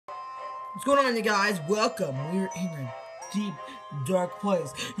What's going on, you guys? Welcome. We're in a deep, dark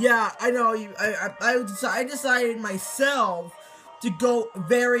place. Yeah, I know. I decided myself to go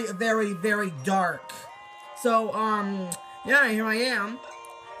very, very, very dark. So, yeah, here I am.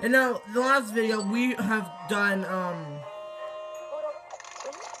 And now, the last video we have done,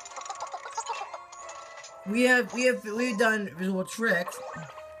 we've done visual tricks.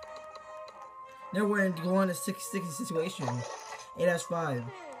 Now we're going on a 660 situation. A-5.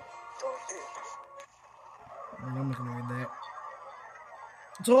 I'm not gonna read that.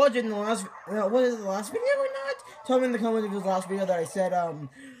 I told you in the last, what is the last video or not? Tell me in the comments if it was the last video that I said, I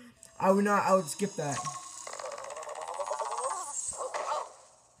would skip that.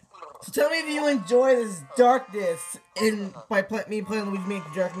 So tell me if you enjoy this darkness by me playing Luigi Make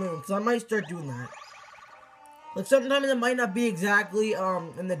the Dark Moon, because I might start doing that. Like, sometimes it might not be exactly,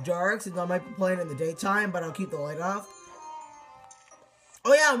 in the dark, since I might be playing in the daytime, but I'll keep the light off.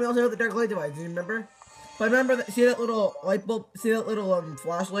 Oh yeah, we also have the dark light device, do you remember? But remember, see that little light bulb, see that little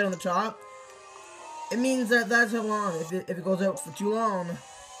flashlight on the top? It means that that's how long, if it goes out for too long.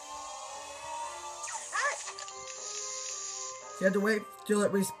 So you have to wait till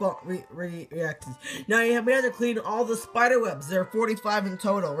it reacts. Now we have to clean all the spider webs. There are 45 in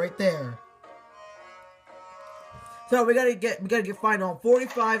total, right there. So we gotta find all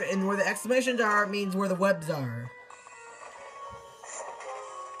 45, and where the exclamations are means where the webs are.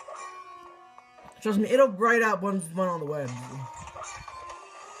 Trust me, it'll bright up once it's on the web.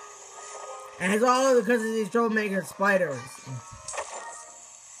 And it's all because of these troublemaker spiders.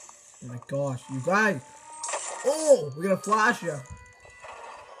 Oh my gosh, you guys. Oh, we're gonna flash you.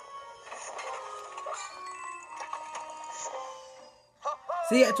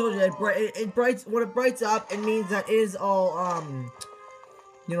 See, I told you, it brights, when it brights up, it means that it is all,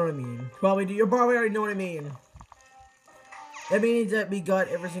 you know what I mean. You probably already know what I mean. That means that we got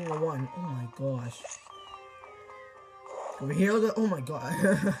every single one. Oh my gosh. Over here, look at, oh my god.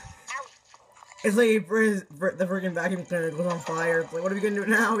 It's like the freaking vacuum cleaner goes on fire. It's like, what are we gonna do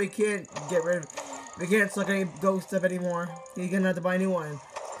now? We can't suck any ghost stuff anymore. You're gonna have to buy a new one.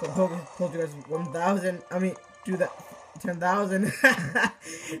 So Poltergeist 1,000, do that, 10,000.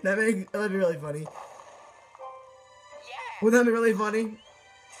 That'd be really funny. Would that be really funny?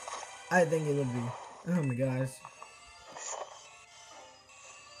 I think it would be. Oh my gosh.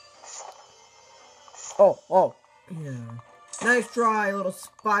 Oh, yeah. Nice try, little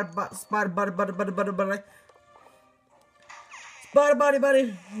spider buddy. Spider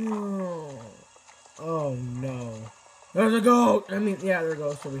buddy. Oh no. There's a ghost. Yeah, there's a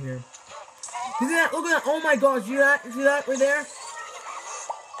ghost over here. See that? Look at that. Oh my gosh, see that? See that right there?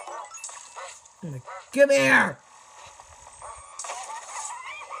 Come here.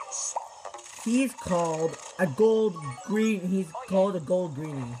 He's called a gold green. He's called a gold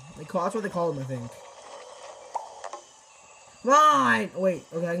greenie. That's what they call him, I think. Fine! Wait,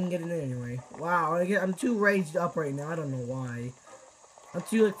 okay, I can get in there anyway. Wow, I'm too raged up right now. I don't know why. I'm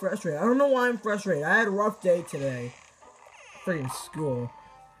too, frustrated. I don't know why I'm frustrated. I had a rough day today. Freaking school.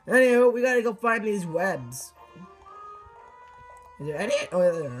 Anyway, we gotta go find these webs. Is there any? Oh,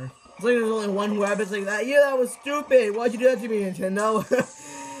 yeah, there are. It's like there's only one web. It's like that. Yeah, that was stupid. Why'd you do that to me, Nintendo?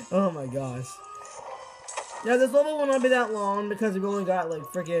 Oh my gosh. Now, this level will not be that long because we've only got, like,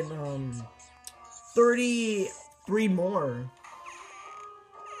 freaking, 33 more.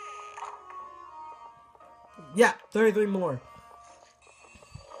 Yeah, 33 more.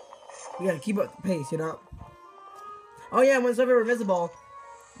 We gotta keep up the pace, you know? Oh yeah, when we're invisible,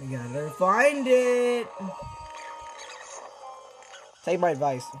 we gotta find it. Take my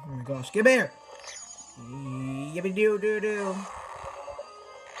advice. Oh my gosh, get here. Yippee doo doo doo.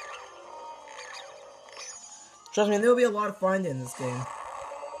 Trust me, there will be a lot of finding in this game.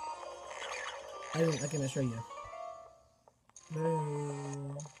 I can assure you.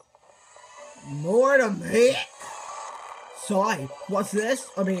 More to make. Side. What's this?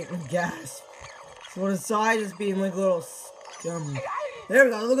 Gas. So the side is being like little. There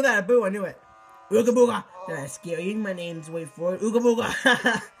we go. Look at that. Boo! I knew it. Ooga booga. Did I scare you? My name's wait for it. Ooga booga.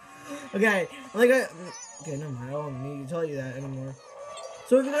 Okay. Okay, never mind. I don't need to tell you that anymore.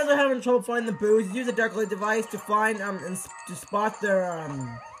 So if you guys are having trouble finding the boos, use the dark light device to find and to spot their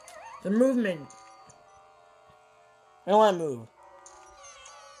movement. I don't want to move.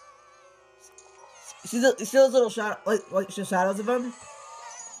 See those little shadows, like shadows of them?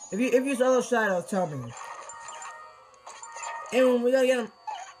 If you saw those shadows, tell me. And we gotta get him.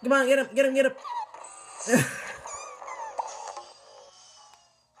 Come on, get him. Okay,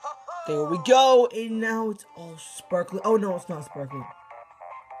 here we go. And now it's all sparkly. Oh no, it's not sparkly.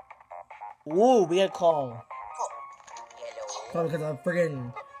 Ooh, we got a call. Probably because I'm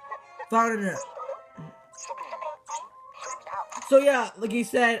friggin' Found it. So yeah, like he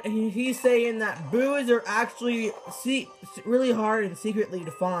said, he's saying that boos are actually really hard and secretly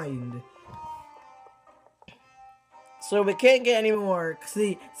to find. So we can't get any more.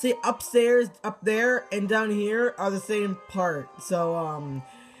 See, upstairs, up there, and down here are the same part. So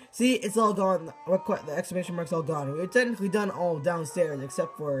see, it's all gone. The exclamation mark's all gone. We've technically done all downstairs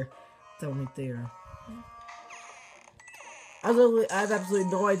except for down right there. I have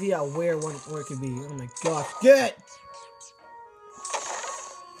absolutely no idea where it could be. Oh my gosh, get!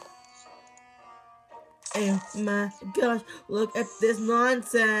 Oh my gosh, look at this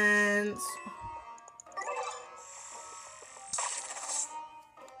nonsense!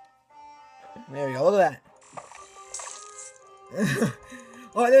 There we go, look at that.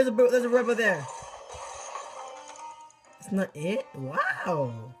 Oh, there's a rubber there. That's not it?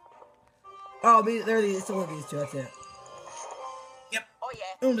 Wow! Oh, there are these, still these two, that's it. Yep. Oh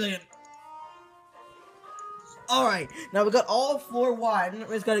yeah. 1 million. Alright, now we got all 4 wide, and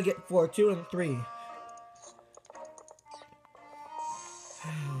we just gotta get 4, 2, and 3.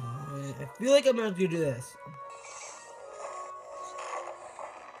 I feel like I'm going to do this.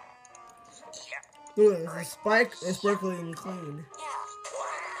 Ooh, the spike is sparkling clean.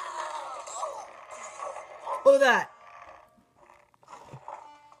 Look at that.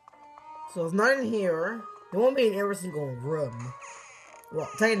 So it's not in here. It won't be in every single room. Well,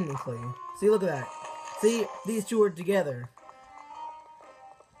 technically. See, look at that. See, these two are together.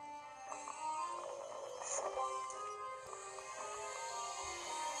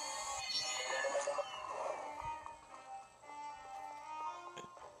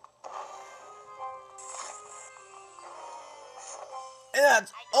 And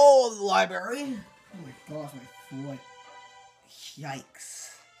that's all of the library. Oh my gosh, my foot. Yikes.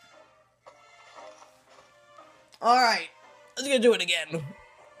 Alright, let's go do it again.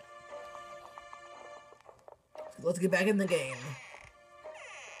 Let's get back in the game.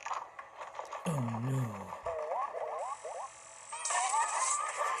 Oh no.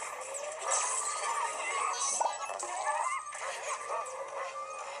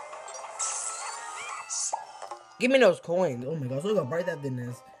 Give me those coins. Oh my gosh, look how bright that thing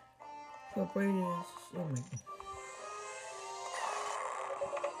is. Look how bright it is. Oh my god.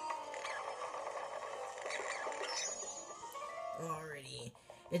 Alrighty.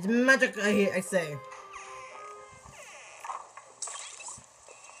 It's magic, I say.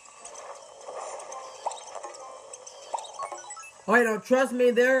 Alright, now trust me,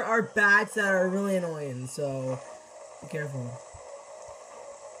 there are bats that are really annoying, so be careful.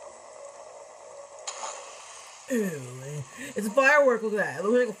 Ew. It's a firework, look at that. It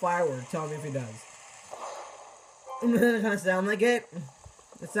looks like a firework. Tell me if it does. Doesn't it kind of sound like it?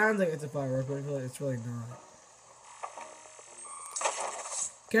 It sounds like it's a firework, but it's really not.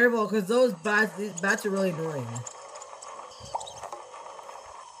 Careful, because these bats are really annoying.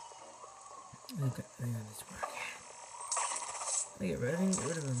 Okay, hang on, this work. I didn't get rid of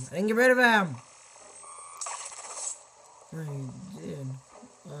him. I didn't get rid of him! I did.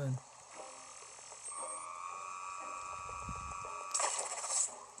 Fine.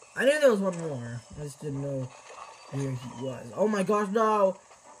 I knew there was one more. I just didn't know where he was. Oh my gosh, no!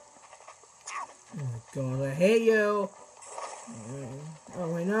 Oh my god, I hate you!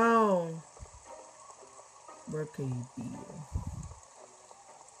 Oh, I know! Where could he be?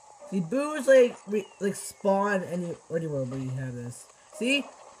 See, boos like spawn anywhere where you have this. See?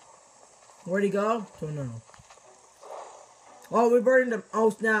 Where'd he go? Don't know. Oh, we burned him. Oh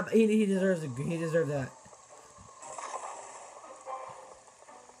snap! He deserves it. He deserves that.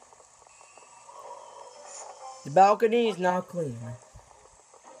 The balcony is now clean.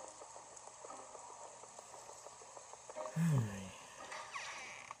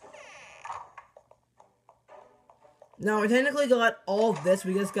 Now, we technically got all of this.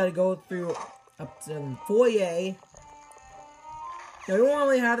 We just gotta go through up to the foyer. Now, we won't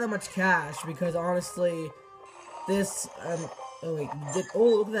really have that much cash because honestly, this oh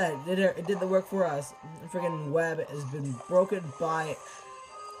look at that! It did the work for us. The freaking web has been broken by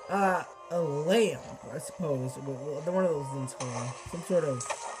a lamp, I suppose. One of those things called some sort of.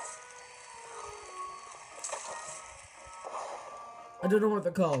 I don't know what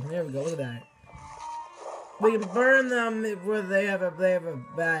they're called. There we go. Look at that. We can burn them where they have a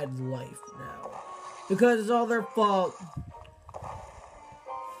bad life now because it's all their fault.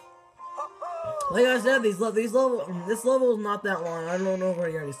 Like I said, this level is not that long. I don't know if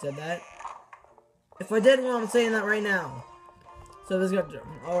I already said that. If I did, well, I'm saying that right now. So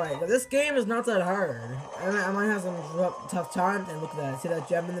alright, but this game is not that hard. I might have some tough times, and look at that. See that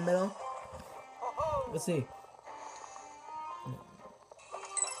gem in the middle? Let's see.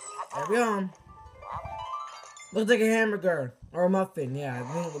 There we go. Looks like a hamburger or a muffin. Yeah, I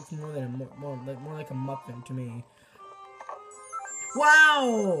think it looks more like a muffin to me.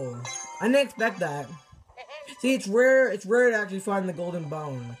 Wow! I didn't expect that. See, it's rare. It's rare to actually find the golden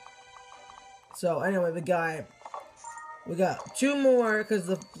bone. So anyway, we got 2 more because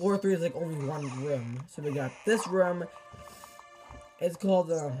the floor 3 is like only 1 room. So we got this room. It's called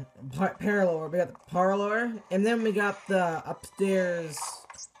the parlor. We got the parlor, and then we got the upstairs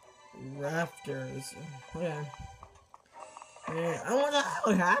rafters. Okay. Yeah, I wonder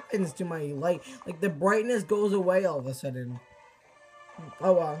what happens to my light. Like the brightness goes away all of a sudden.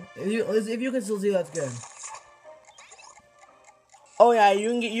 Oh well. If you can still see, that's good. Oh yeah, you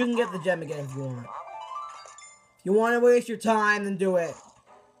can get the gem again if you want. If you want to waste your time, then do it.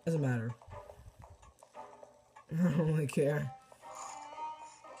 Doesn't matter. I don't really care.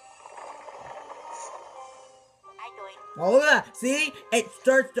 Oh look at that! See? It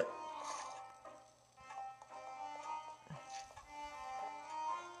starts to...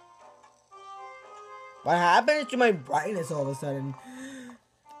 What happens to my brightness all of a sudden?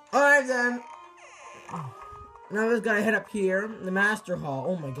 Alright then. Now we just gotta head up here. The master hall.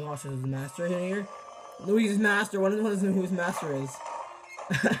 Oh my gosh, there's a master in here. Luigi's master. What is who his master is?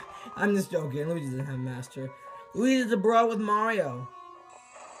 I'm just joking. Luigi doesn't have a master. Luigi's the bro with Mario.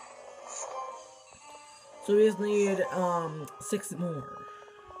 So we just need 6 more.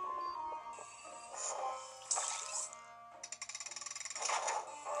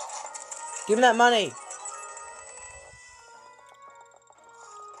 Give him that money.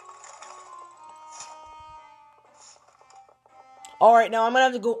 Alright, now I'm gonna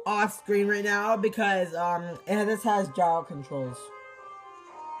have to go off screen right now because and this has gyro controls.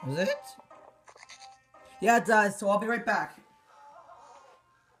 Is it? Yeah, it does, so I'll be right back.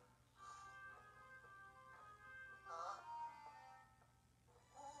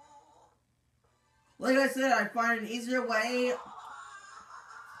 Like I said, I'd find an easier way.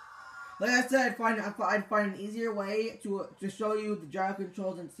 Like I said, I'd find an easier way to show you the gyro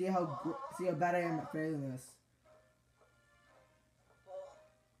controls and see how bad I am at failing this.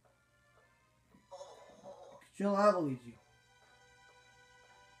 Chill out, Luigi.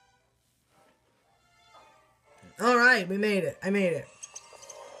 Alright, we made it. I made it.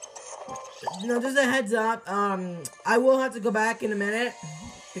 No, just a heads up, I will have to go back in a minute.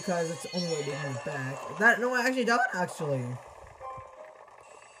 Because it's the only way to get back. No, I actually don't, actually.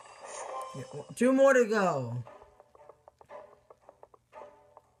 Yeah, 2 more to go.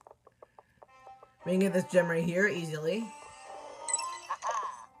 We can get this gem right here, easily.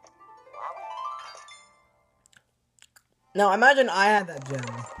 Now, imagine I had that gem.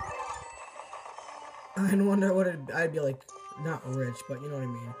 I wonder what I'd be like, not rich, but you know what I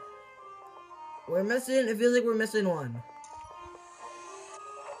mean. We're missing, it feels like we're missing 1.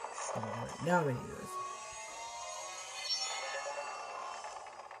 Alright, now we need this.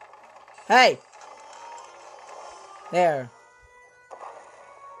 Hey! There.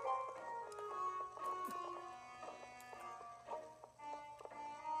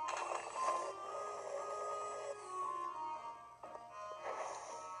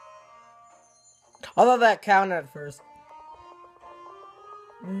 I thought that counted at first.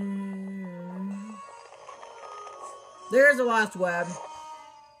 There's the last web.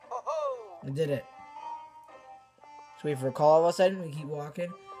 I did it. So wait for a call all of a sudden. We keep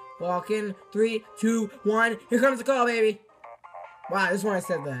walking. Walking. 3, 2, 1. Here comes the call, baby. Wow, this is when I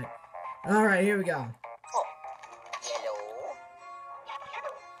said that. Alright, here we go.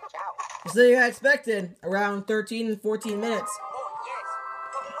 So you expected around 13, 14 minutes.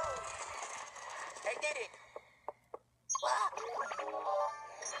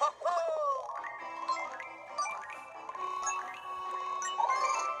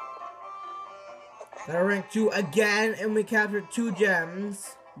 Got rank 2 again, and we captured 2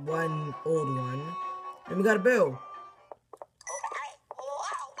 gems. 1 old one. And we got a boo.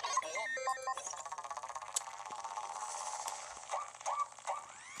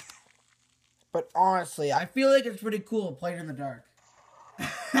 But honestly, I feel like it's pretty cool playing in the dark.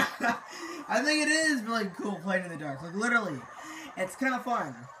 I think it is really cool playing in the dark. Like, literally. It's kind of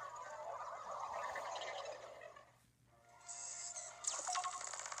fun.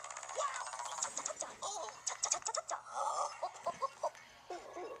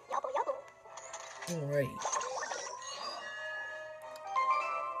 Alright.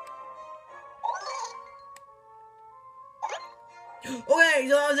 Okay,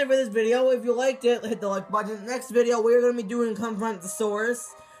 so that was it for this video. If you liked it, hit the like button. Next video, we're going to be doing Confront the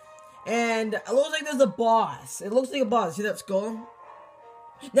Source. And it looks like there's a boss. It looks like a boss. See that skull?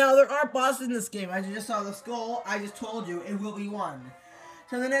 Now, there aren't bosses in this game. As you just saw the skull, I just told you it will be one.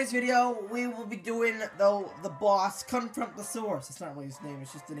 So in the next video, we will be doing the boss Confront the Source. It's not really his name,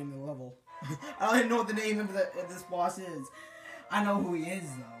 it's just the name of the level. I don't even know what the name of this boss is. I know who he is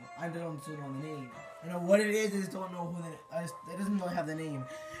though. I don't still know the name. I know what it is, I just don't know who it doesn't really have the name.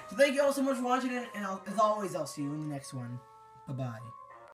 So thank you all so much for watching it, and as always, I'll see you in the next one. Bye-bye.